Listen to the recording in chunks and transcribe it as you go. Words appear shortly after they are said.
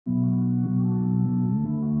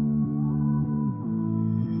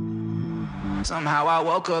Somehow I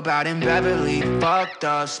woke up out in Beverly, fucked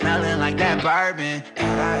up, smelling like that bourbon.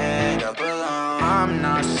 And I end up alone, I'm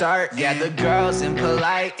not certain. Yeah, the girls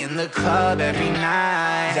impolite in the club every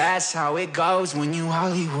night. That's how it goes when you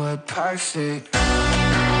Hollywood perfect.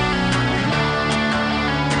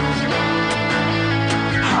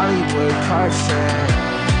 Hollywood perfect.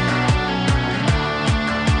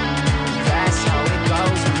 That's how it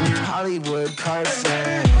goes when you Hollywood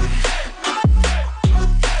perfect.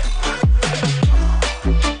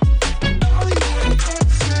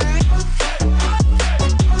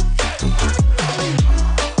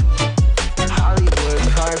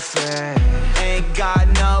 Ain't got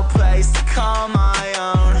no place to call my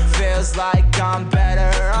own. Feels like I'm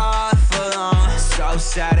better off alone. So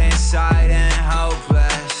sad inside and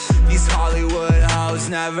hopeless. These Hollywood hoes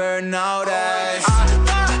never notice.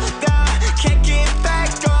 Can't get back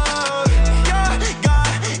on.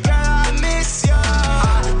 Girl, I miss you.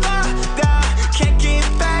 Can't get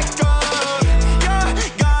back on.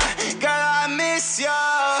 Girl, I miss you.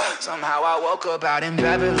 Somehow I woke up out in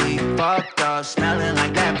Beverly, fucked up, smelling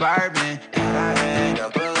like that bourbon. And I end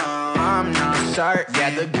up alone, I'm not certain.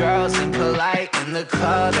 Yeah, the girls impolite in the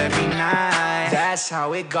club every night. That's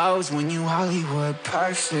how it goes when you Hollywood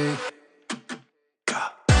perfect.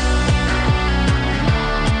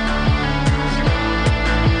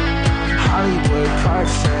 Hollywood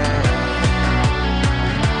perfect.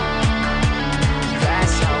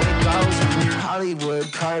 That's how it goes when you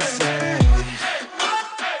Hollywood perfect.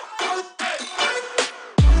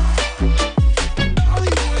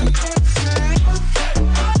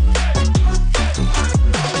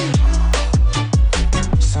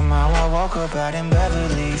 Woke up out in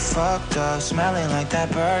Beverly, fucked up, smelling like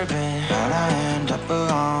that bourbon. How'd I end up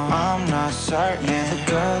alone? I'm not certain. Yeah,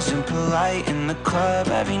 the girls impolite in the club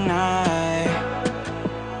every night.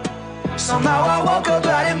 Somehow I woke up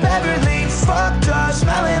out in Beverly, fucked up,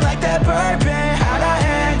 smelling like that bourbon. How'd I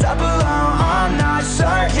end up alone? I'm not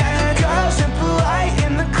certain. Yeah, the girls impolite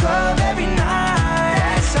in the club every night.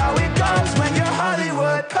 That's how it goes when you're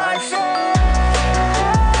Hollywood perfect.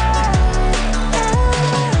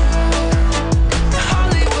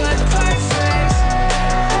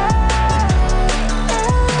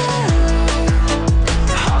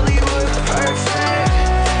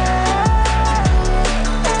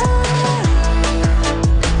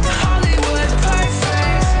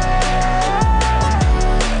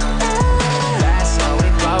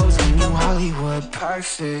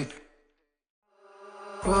 Perfect.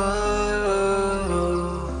 Whoa,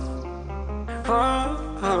 whoa,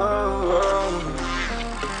 whoa.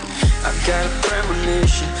 I've got a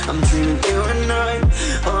premonition, I'm dreaming you and I.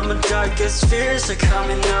 All my darkest fears are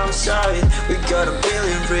coming outside. We got a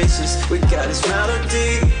billion races, we got this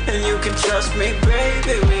melody. And you can trust me,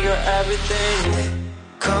 baby, we got everything.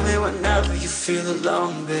 Call me whenever you feel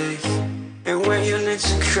alone, babe. And when you need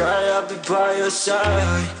to cry, I'll be by your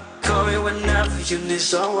side. Call me whenever you need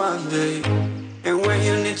someone, babe. And when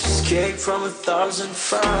you need to escape from 1,000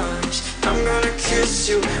 fires, I'm gonna kiss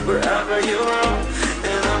you wherever you are.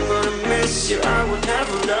 And I'm gonna miss you, I will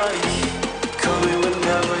never lie. Call me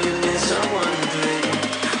whenever you need someone, babe.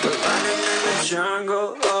 We're running in the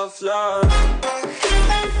jungle of love.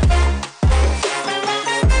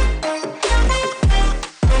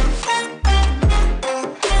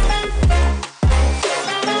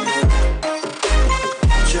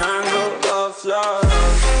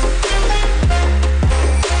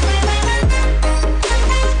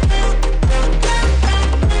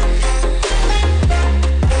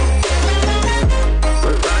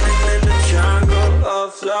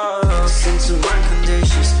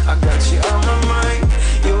 I got you on my mind.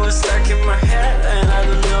 You were stuck in my head and I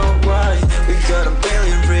don't know why. We got a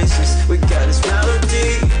billion races, we got this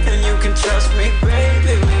melody. And you can trust me,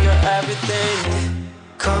 baby, we got everything.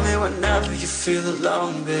 Call me whenever you feel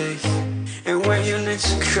alone, babe. And when you need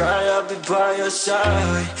to cry, I'll be by your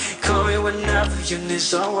side. Call me whenever you need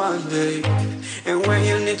someone, babe. And when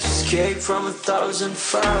you need to escape from 1,000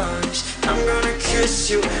 fires, I'm gonna kiss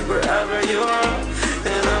you wherever you are.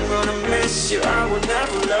 And I'm gonna miss you, I will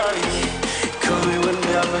never lie. Call me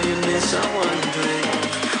whenever you need someone, babe.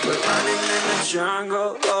 We're running in the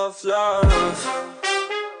jungle of love.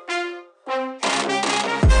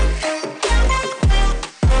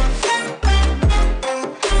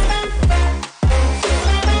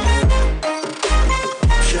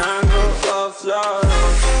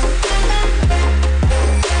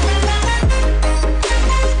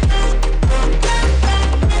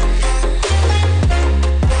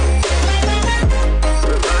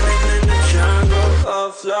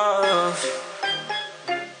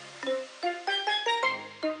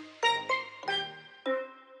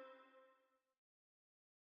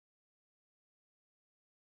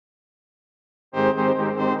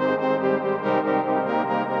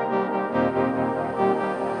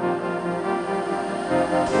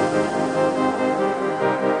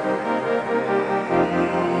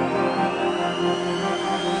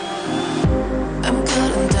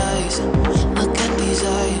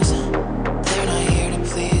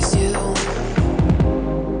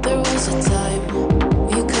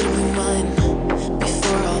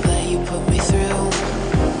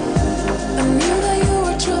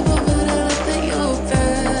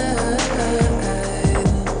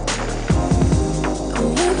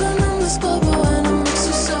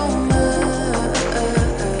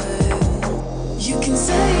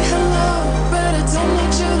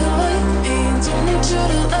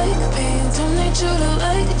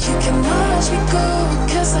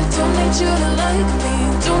 you to like me,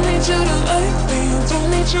 don't need you to like me, don't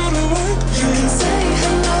need you to like me. You can say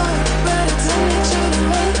hello, but I don't need you to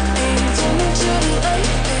like me, don't need you to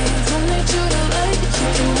like me, don't need you to like me. You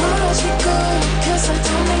can watch me go, cause I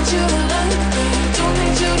don't need you to like me, don't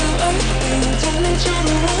need you to like me, don't need you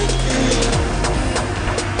to like me.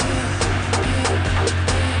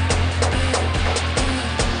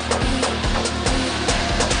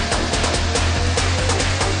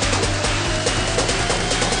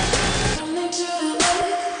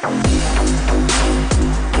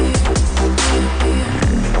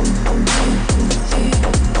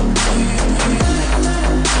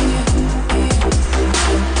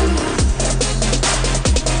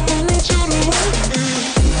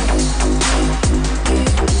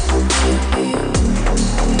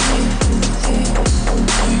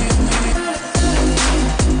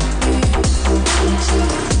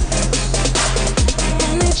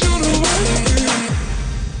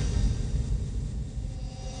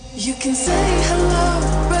 You can say hello,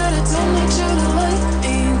 but I don't need you to like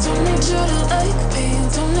me, don't need you to like me,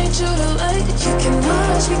 don't need you to like me. You can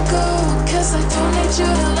watch me go, cause I don't need you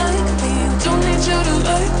to like me, don't need you to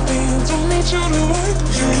like me, don't need you to like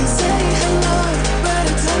me. You can say hello, but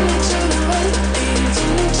I don't need you to like me,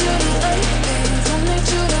 don't need you to like me, don't need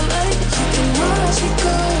you to like me. You can watch me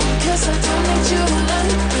go, cause I don't need you to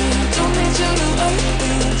like me, don't need you to like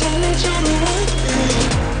me, don't need you to like me.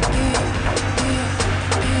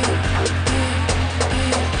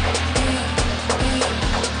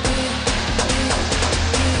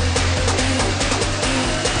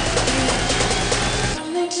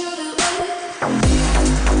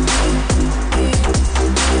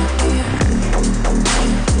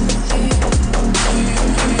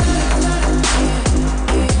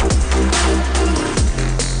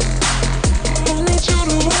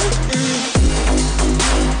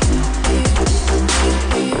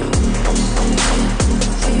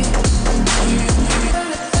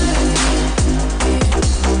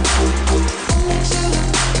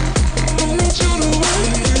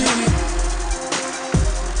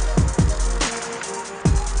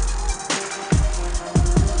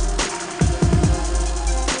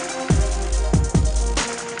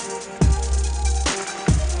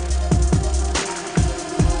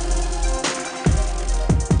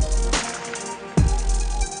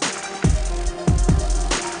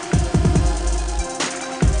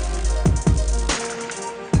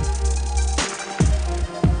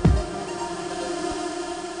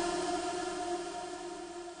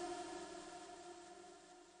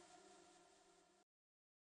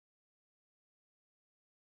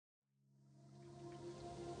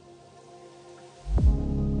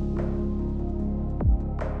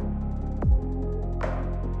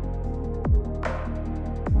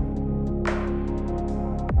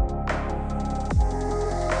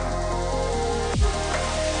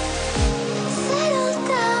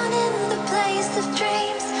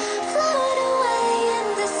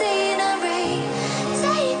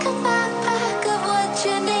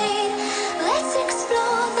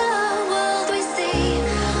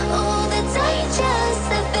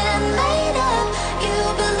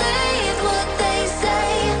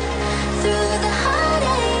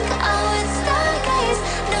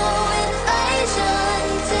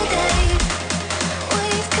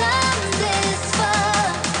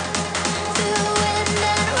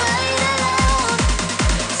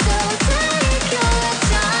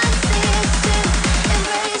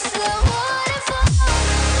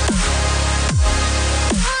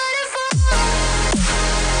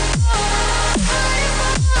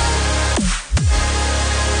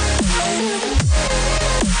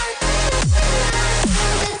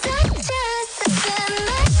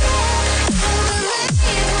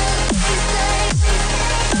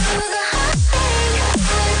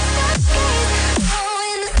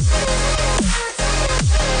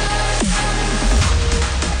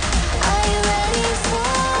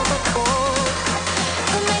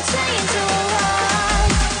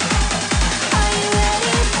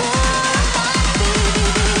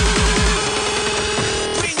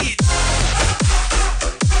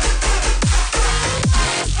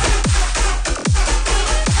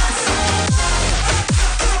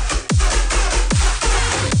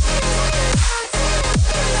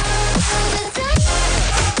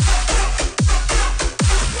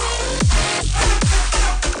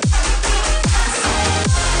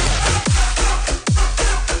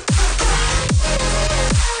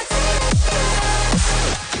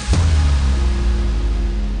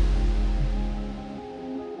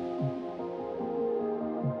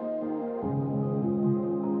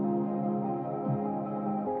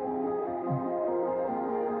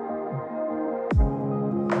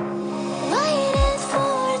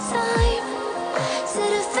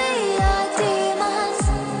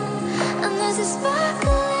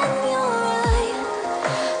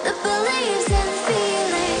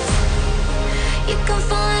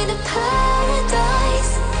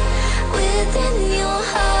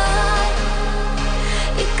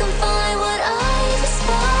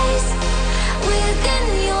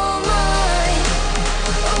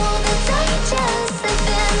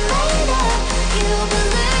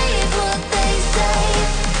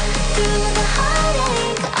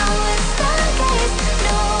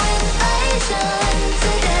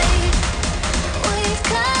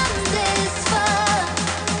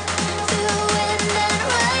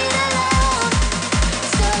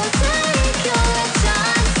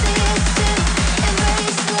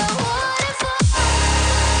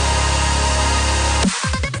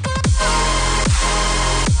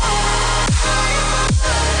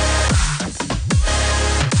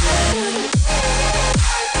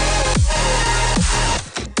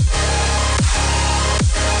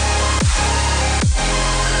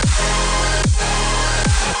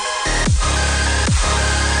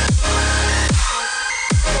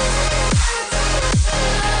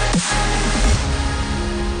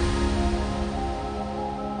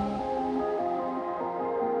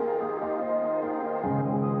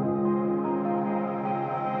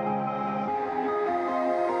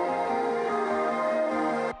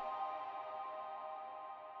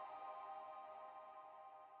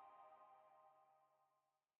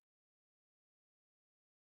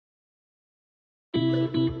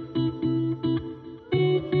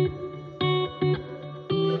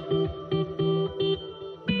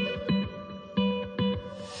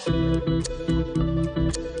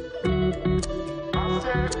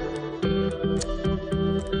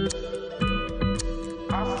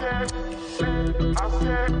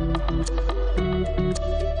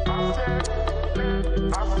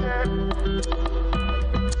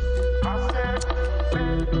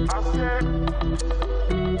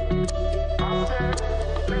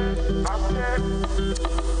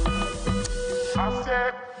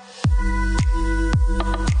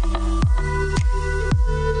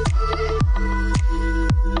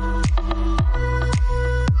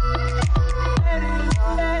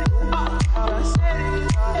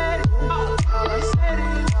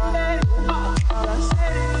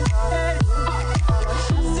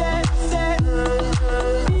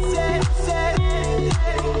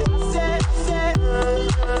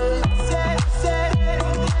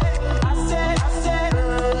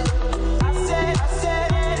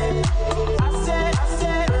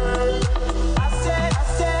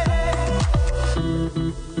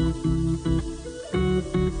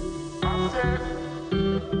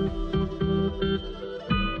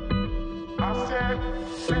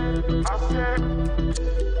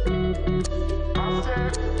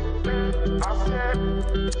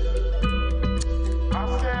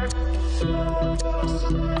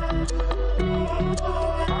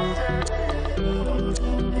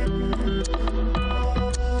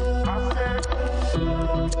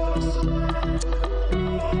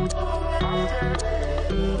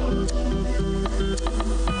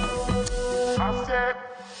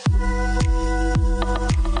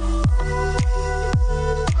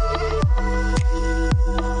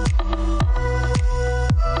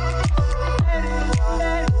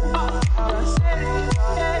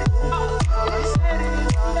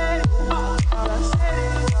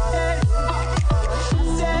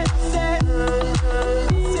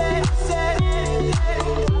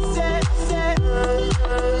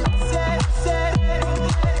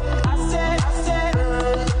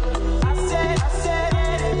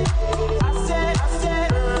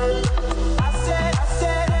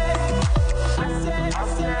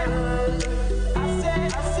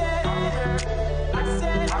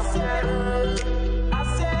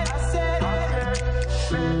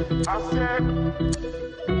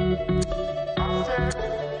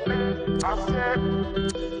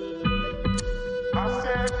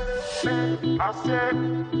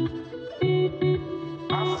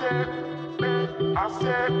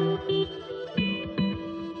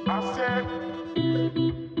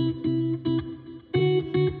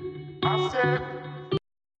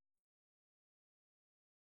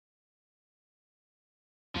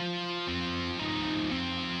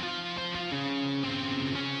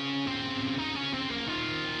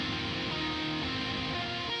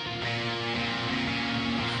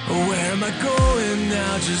 Where am I going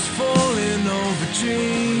now? Just falling over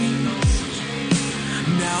dreams.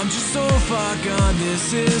 Now I'm just so far gone,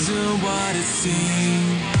 this isn't what it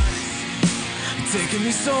seems. Taking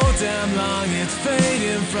me so damn long, it's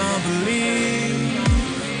fading from belief.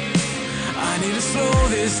 I need to slow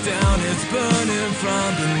this down, it's burning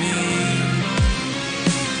from beneath.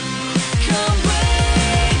 Come